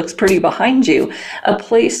long as it looks pretty behind you. A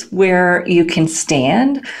place where you can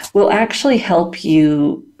stand will actually help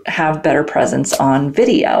you have better presence on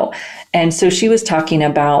video. And so she was talking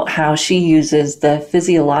about how she uses the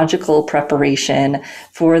physiological preparation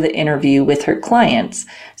for the interview with her clients.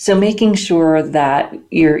 So making sure that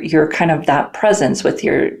you're kind of that presence with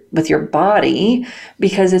your body,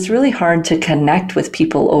 because it's really hard to connect with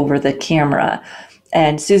people over the camera.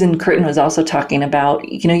 And Susan Curtin was also talking about,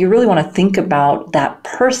 you really want to think about that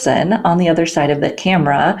person on the other side of the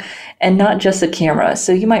camera and not just the camera.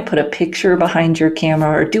 So you might put a picture behind your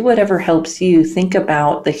camera or do whatever helps you think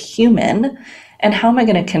about the human and how am I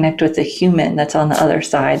going to connect with the human that's on the other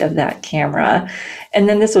side of that camera. And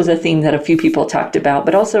then this was a theme that a few people talked about,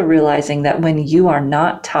 but also realizing that when you are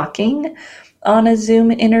not talking on a Zoom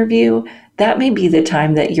interview, that may be the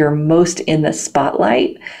time that you're most in the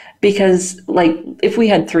spotlight. Because like if we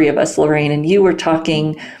had three of us, Lorraine, and you were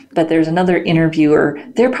talking, but there's another interviewer,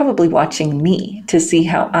 they're probably watching me to see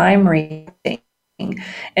how I'm reacting.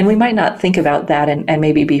 And we might not think about that and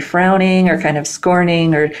maybe be frowning or kind of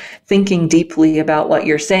scorning or thinking deeply about what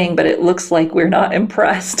you're saying, but it looks like we're not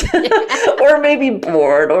impressed or maybe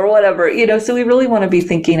bored or whatever, so we really want to be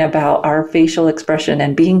thinking about our facial expression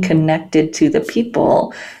and being connected to the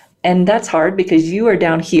people. And that's hard because you are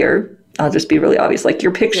down here. I'll just be really obvious, like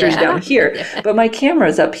your picture's down here, but my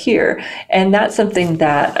camera's up here. And that's something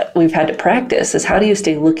that we've had to practice is how do you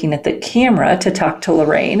stay looking at the camera to talk to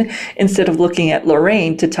Lorraine instead of looking at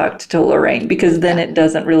Lorraine to talk to Lorraine, because then it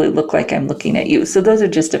doesn't really look like I'm looking at you. So those are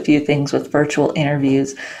just a few things with virtual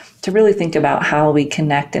interviews to really think about how we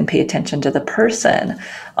connect and pay attention to the person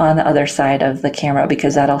on the other side of the camera,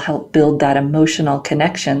 because that'll help build that emotional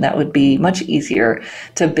connection that would be much easier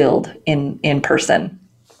to build in person.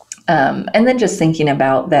 And then just thinking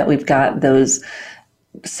about that we've got those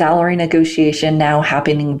salary negotiation now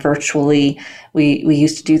happening virtually. We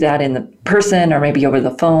used to do that in the person or maybe over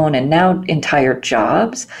the phone, and now entire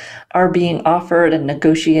jobs are being offered and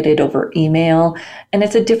negotiated over email. And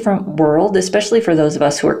it's a different world, especially for those of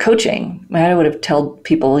us who are coaching. I would have told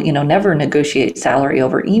people, never negotiate salary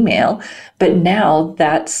over email, but now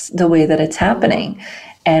that's the way that it's happening.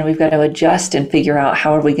 And we've got to adjust and figure out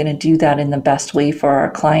how are we going to do that in the best way for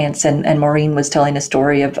our clients. And Maureen was telling a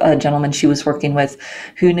story of a gentleman she was working with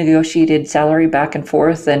who negotiated salary back and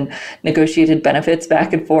forth and negotiated benefits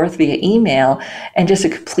back and forth via email, and just a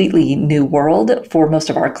completely new world for most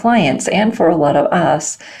of our clients and for a lot of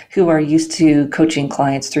us who are used to coaching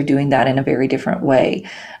clients through doing that in a very different way.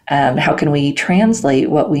 How can we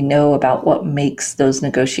translate what we know about what makes those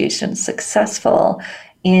negotiations successful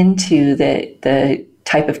into the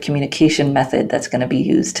type of communication method that's going to be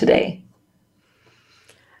used today?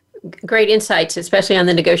 Great insights, especially on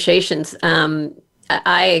the negotiations.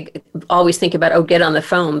 I always think about, get on the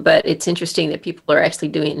phone, but it's interesting that people are actually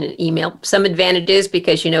doing an email. Some advantages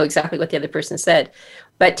because you know exactly what the other person said,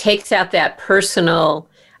 but takes out that personal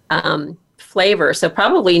flavor. So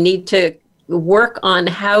probably need to work on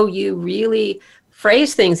how you really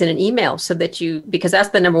phrase things in an email so that because that's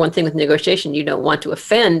the number one thing with negotiation. You don't want to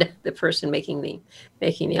offend the person making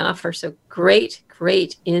the offer. So great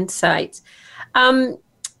insights.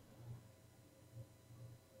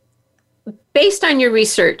 Based on your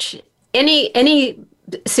research, any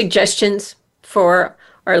suggestions for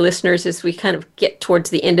our listeners as we kind of get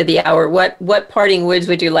towards the end of the hour? What parting words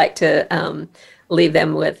would you like to leave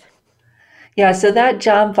them with? Yeah, so that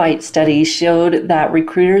JobVite study showed that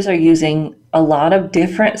recruiters are using a lot of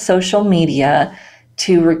different social media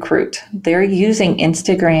to recruit. They're using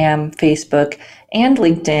Instagram, Facebook, and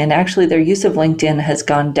LinkedIn. Actually, their use of LinkedIn has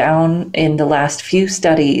gone down in the last few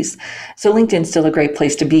studies. So LinkedIn's still a great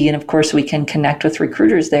place to be. And of course, we can connect with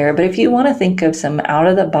recruiters there. But if you want to think of some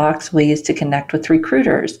out-of-the-box ways to connect with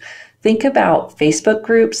recruiters, think about Facebook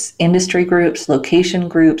groups, industry groups, location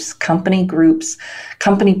groups, company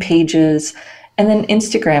pages, and then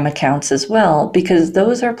Instagram accounts as well, because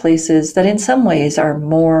those are places that in some ways are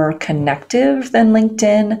more connective than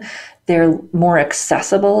LinkedIn. They're more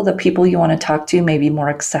accessible. The people you want to talk to may be more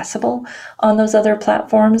accessible on those other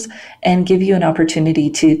platforms and give you an opportunity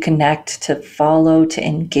to connect, to follow, to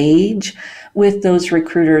engage with those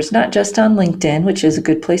recruiters, not just on LinkedIn, which is a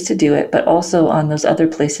good place to do it, but also on those other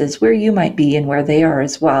places where you might be and where they are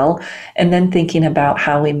as well. And then thinking about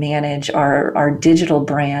how we manage our digital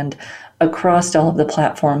brand across all of the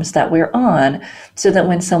platforms that we're on, so that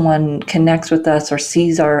when someone connects with us or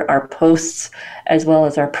sees our posts as well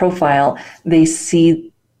as our profile, they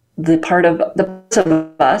see the parts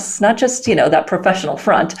of us, not just, that professional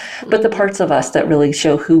front, but the parts of us that really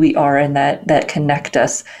show who we are and that connect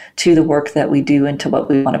us to the work that we do and to what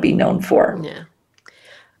we want to be known for. Yeah.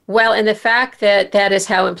 Well, and the fact that that is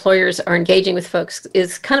how employers are engaging with folks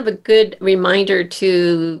is kind of a good reminder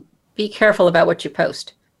to be careful about what you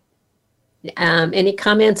post. Any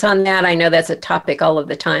comments on that? I know that's a topic all of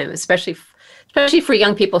the time, especially for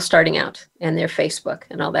young people starting out and their Facebook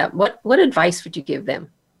and all that. What advice would you give them?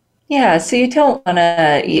 Yeah, so you don't want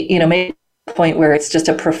to, make a point where it's just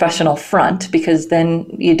a professional front, because then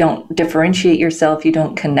you don't differentiate yourself, you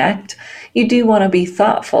don't connect. you do want to be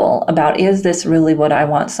thoughtful about, is this really what I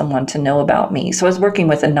want someone to know about me? So I was working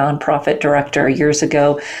with a nonprofit director years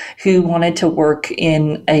ago who wanted to work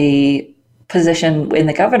in a position in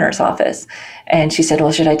the governor's office. And she said,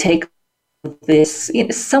 well, should I take this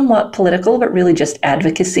somewhat political, but really just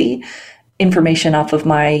advocacy information off of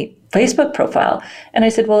my Facebook profile? And I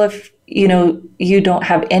said, well, if you don't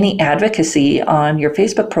have any advocacy on your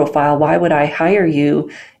Facebook profile, why would I hire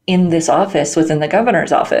you in this office within the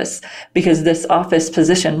governor's office? Because this office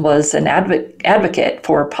position was an advocate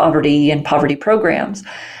for poverty and poverty programs.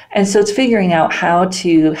 And so it's figuring out how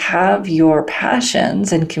to have your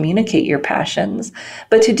passions and communicate your passions,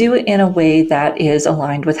 but to do it in a way that is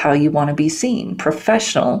aligned with how you want to be seen,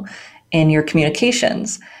 professional in your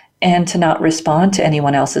communications, and to not respond to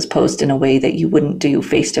anyone else's post in a way that you wouldn't do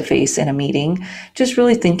face-to-face in a meeting. Just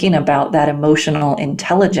really thinking about that emotional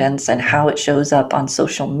intelligence and how it shows up on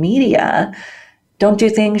social media. Don't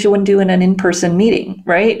do things you wouldn't do in an in-person meeting,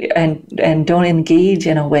 right? And don't engage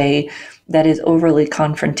in a way that is overly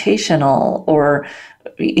confrontational or,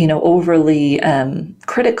 overly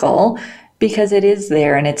critical, because it is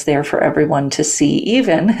there and it's there for everyone to see,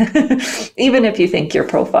 even if you think your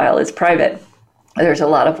profile is private. There's a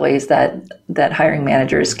lot of ways that hiring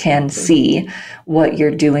managers can see what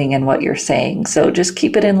you're doing and what you're saying. So just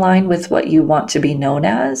keep it in line with what you want to be known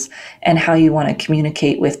as and how you want to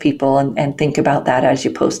communicate with people, and think about that as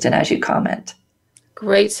you post and as you comment.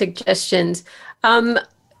 Great suggestions.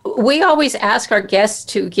 We always ask our guests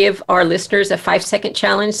to give our listeners a 5-second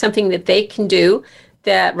challenge, something that they can do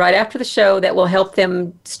that right after the show that will help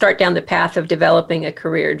them start down the path of developing a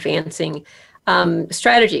career advancing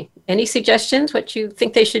strategy. Any suggestions, what you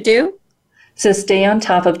think they should do? So stay on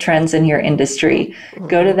top of trends in your industry.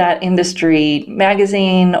 Go to that industry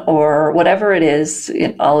magazine or whatever it is,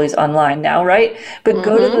 always online now, right? But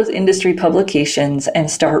go to those industry publications and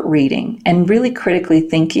start reading and really critically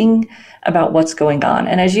thinking about what's going on.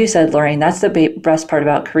 And as you said, Lorraine, that's the best part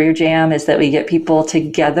about Career Jam, is that we get people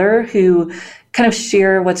together who kind of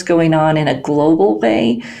share what's going on in a global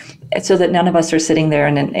way, so that none of us are sitting there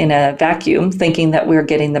in a vacuum thinking that we're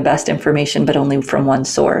getting the best information, but only from one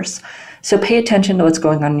source. So pay attention to what's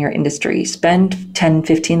going on in your industry. Spend 10,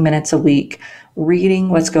 15 minutes a week reading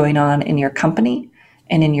what's going on in your company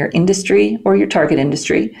and in your industry or your target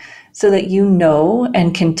industry, so that you know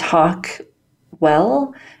and can talk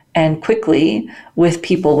well and quickly with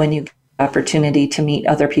people when you get the opportunity to meet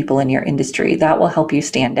other people in your industry. That will help you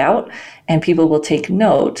stand out, and people will take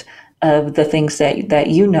note of the things that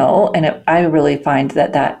you know. And I really find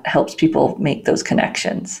that helps people make those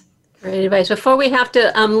connections. Great advice. Before we have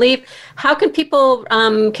to leave, how can people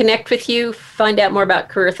connect with you, find out more about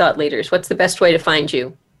Career Thought Leaders? What's the best way to find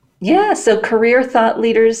you? Yeah, so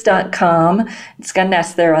careerthoughtleaders.com. It's got an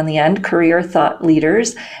S there on the end, Career Thought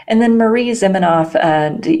Leaders. And then Marie Zimenoff,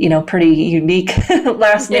 pretty unique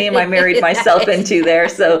last name I married myself into there.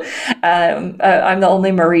 So I'm the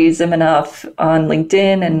only Marie Zimenoff on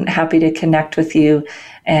LinkedIn, and happy to connect with you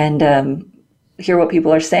and hear what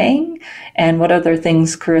people are saying and what other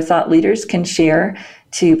things Career Thought Leaders can share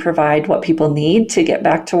to provide what people need to get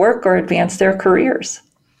back to work or advance their careers.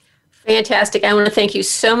 Fantastic. I want to thank you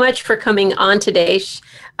so much for coming on today.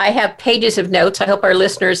 I have pages of notes. I hope our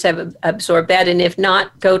listeners have absorbed that. And if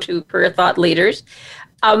not, go to Career Thought Leaders.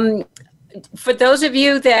 For those of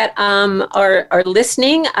you that are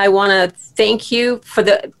listening, I want to thank you for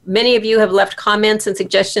many of you have left comments and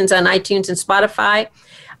suggestions on iTunes and Spotify.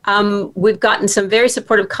 We've gotten some very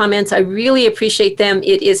supportive comments. I really appreciate them.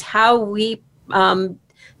 It is how we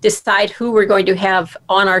decide who we're going to have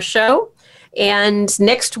on our show. And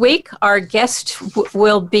next week, our guest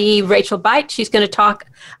will be Rachel Byte. She's going to talk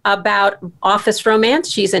about office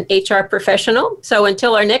romance. She's an HR professional. So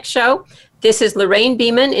until our next show, this is Lorraine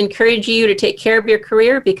Beeman, encouraging you to take care of your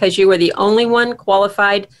career because you are the only one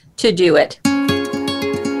qualified to do it.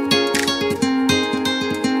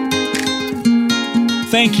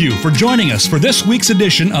 Thank you for joining us for this week's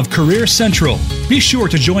edition of Career Central. Be sure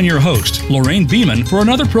to join your host, Lorraine Beeman, for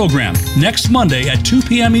another program next Monday at 2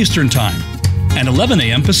 p.m. Eastern Time and 11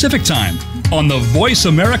 a.m. Pacific Time on the Voice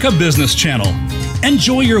America Business Channel.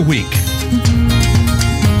 Enjoy your week.